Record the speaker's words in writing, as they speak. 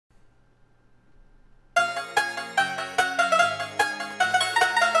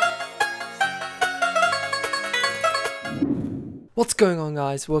going on,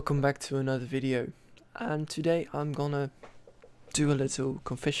 guys? Welcome back to another video, and today I'm gonna do a little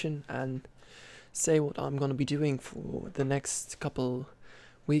confession and say what I'm gonna be doing for the next couple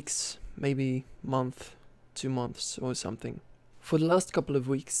weeks, maybe month, 2 months or something. For the last couple of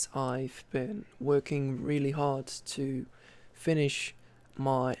weeks I've been working really hard to finish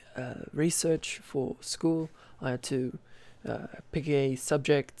my research for school. I had to pick a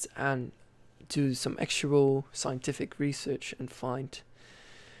subject and do some actual scientific research and find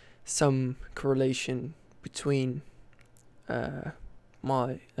some correlation between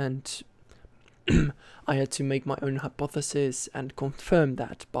my and I had to make my own hypothesis and confirm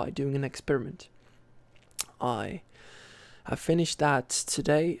that by doing an experiment. I have finished that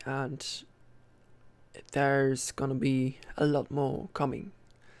today, and there's gonna be a lot more coming.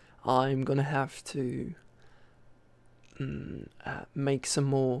 I'm gonna have to make some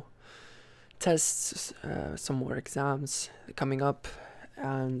more tests, some more exams coming up,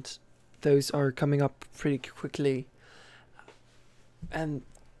 and those are coming up pretty quickly. And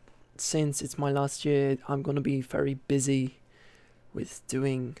since it's my last year, I'm gonna be very busy with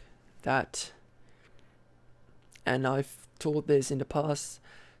doing that. And I've taught this in the past.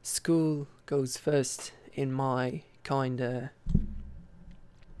 School goes first in my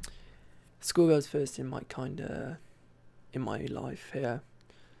in my life here.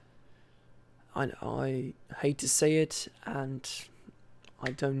 I hate to say it, and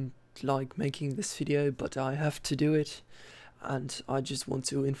I don't like making this video, but I have to do it. And I just want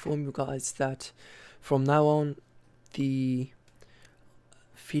to inform you guys that from now on the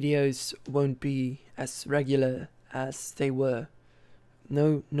videos won't be as regular as they were.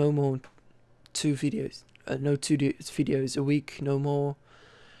 No more two videos a week, no more,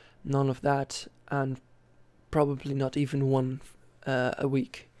 none of that, and probably not even one a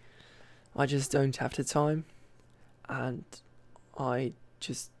week. I just don't have the time, and I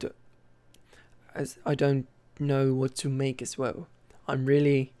don't know what to make as well. I'm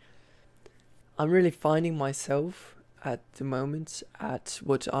really finding myself at the moment at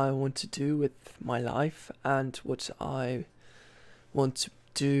what I want to do with my life and what I want to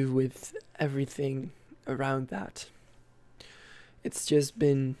do with everything around that. It's just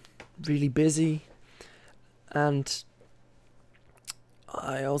been really busy, and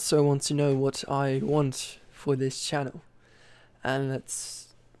I also want to know what I want for this channel, and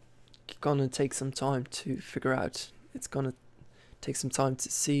that's gonna take some time to figure out. It's gonna take some time to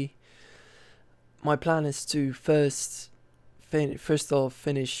see. My plan is to first off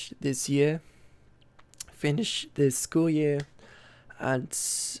finish this school year, and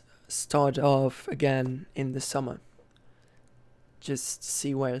start off again in the summer. Just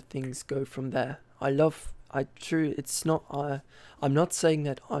see where things go from there. I'm not saying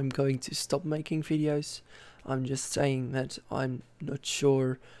that I'm going to stop making videos. I'm just saying that I'm not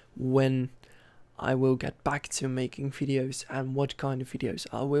sure when I will get back to making videos and what kind of videos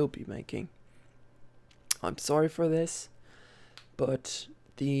I will be making. I'm sorry for this, but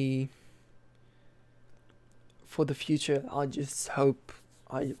for the future, I just hope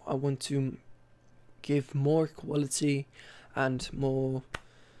I want to give more quality and more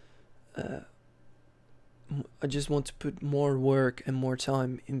I just want to put more work and more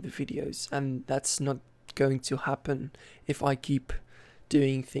time in the videos, and that's not going to happen if I keep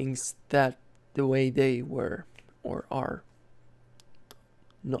doing things that the way they were or are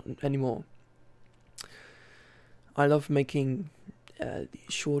not anymore. I love making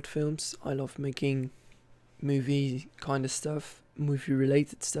short films. I love making movie kind of stuff, movie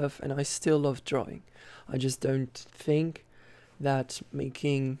related stuff, and I still love drawing. I just don't think that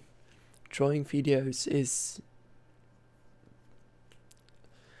making drawing videos is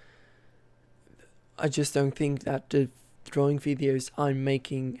I just don't think that the drawing videos I'm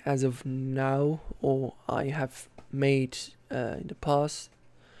making as of now, or I have made in the past,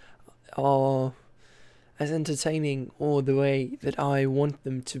 are as entertaining or the way that I want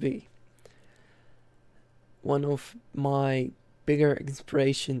them to be. One of my bigger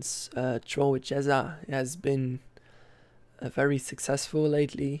inspirations, Troll Jezza, has been very successful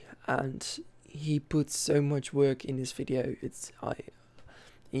lately, and he puts so much work in his video. It's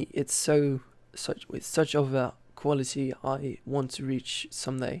with such of a quality I want to reach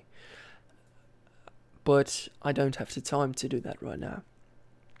someday, but I don't have the time to do that right now.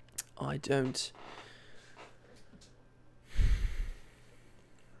 I don't.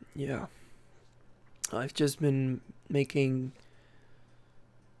 Yeah, I've just been making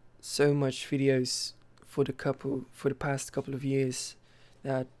so much videos for the past couple of years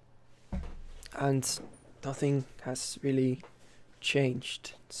and nothing has really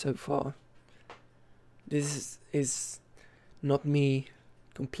changed so far. This is not me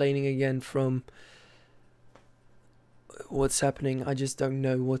complaining again from what's happening. I just don't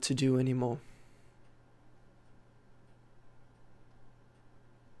know what to do anymore.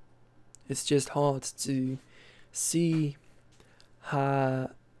 It's just hard to see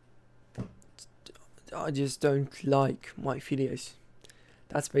how I just don't like my videos.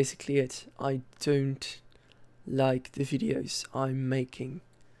 That's basically it. I don't like the videos I'm making.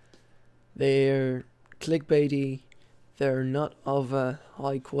 They're clickbaity, they're not of a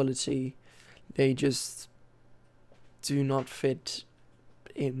high quality, they just do not fit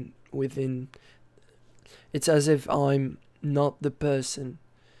in within. It's as if I'm not the person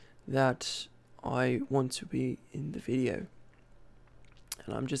that I want to be in the video.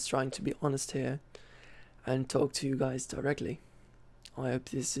 And I'm just trying to be honest here and talk to you guys directly. I hope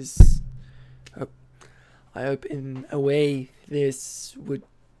this is I hope in a way this would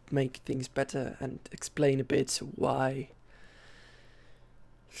make things better and explain a bit why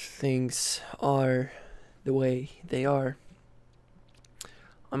things are the way they are.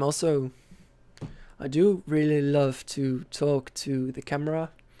 I do really love to talk to the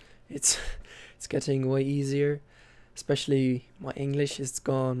camera. It's getting way easier, especially my English has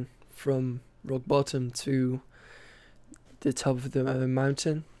gone from rock bottom to the top of the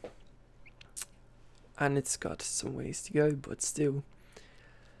mountain, and it's got some ways to go, but still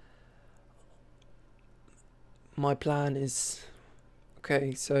my plan is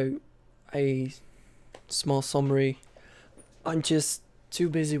okay. So a small summary: I'm just too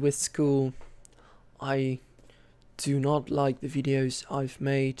busy with school. I do not like the videos I've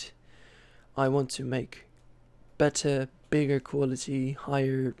made. I want to make better, bigger quality,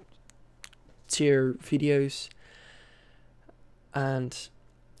 higher tier videos, and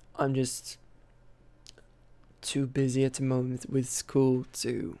I'm just too busy at the moment with school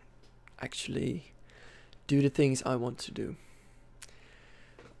to actually do the things I want to do,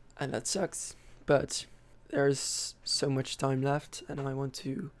 and that sucks, but there's so much time left and I want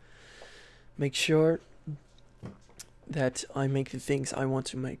to make sure that I make the things I want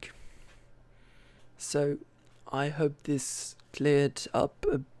to make. So I hope this cleared up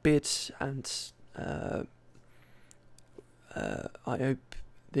a bit, and I hope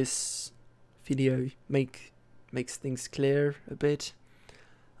this video makes things clear a bit.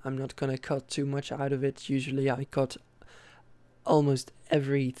 I'm not gonna cut too much out of it. Usually I cut almost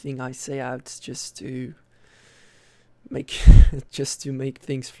everything I say out just to make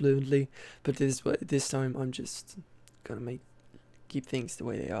things fluently, but this time I'm just gonna keep things the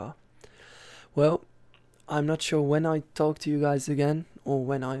way they are. Well, I'm not sure when I talk to you guys again or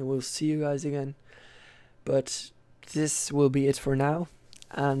when I will see you guys again, but this will be it for now,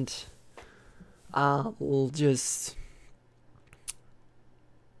 and I'll just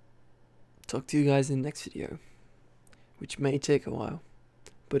talk to you guys in the next video, which may take a while,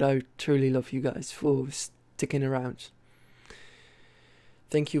 but I truly love you guys for sticking around.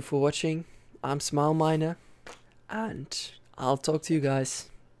 Thank you for watching. I'm Smile Miner, and I'll talk to you guys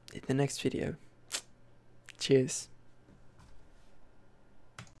in the next video. Cheers.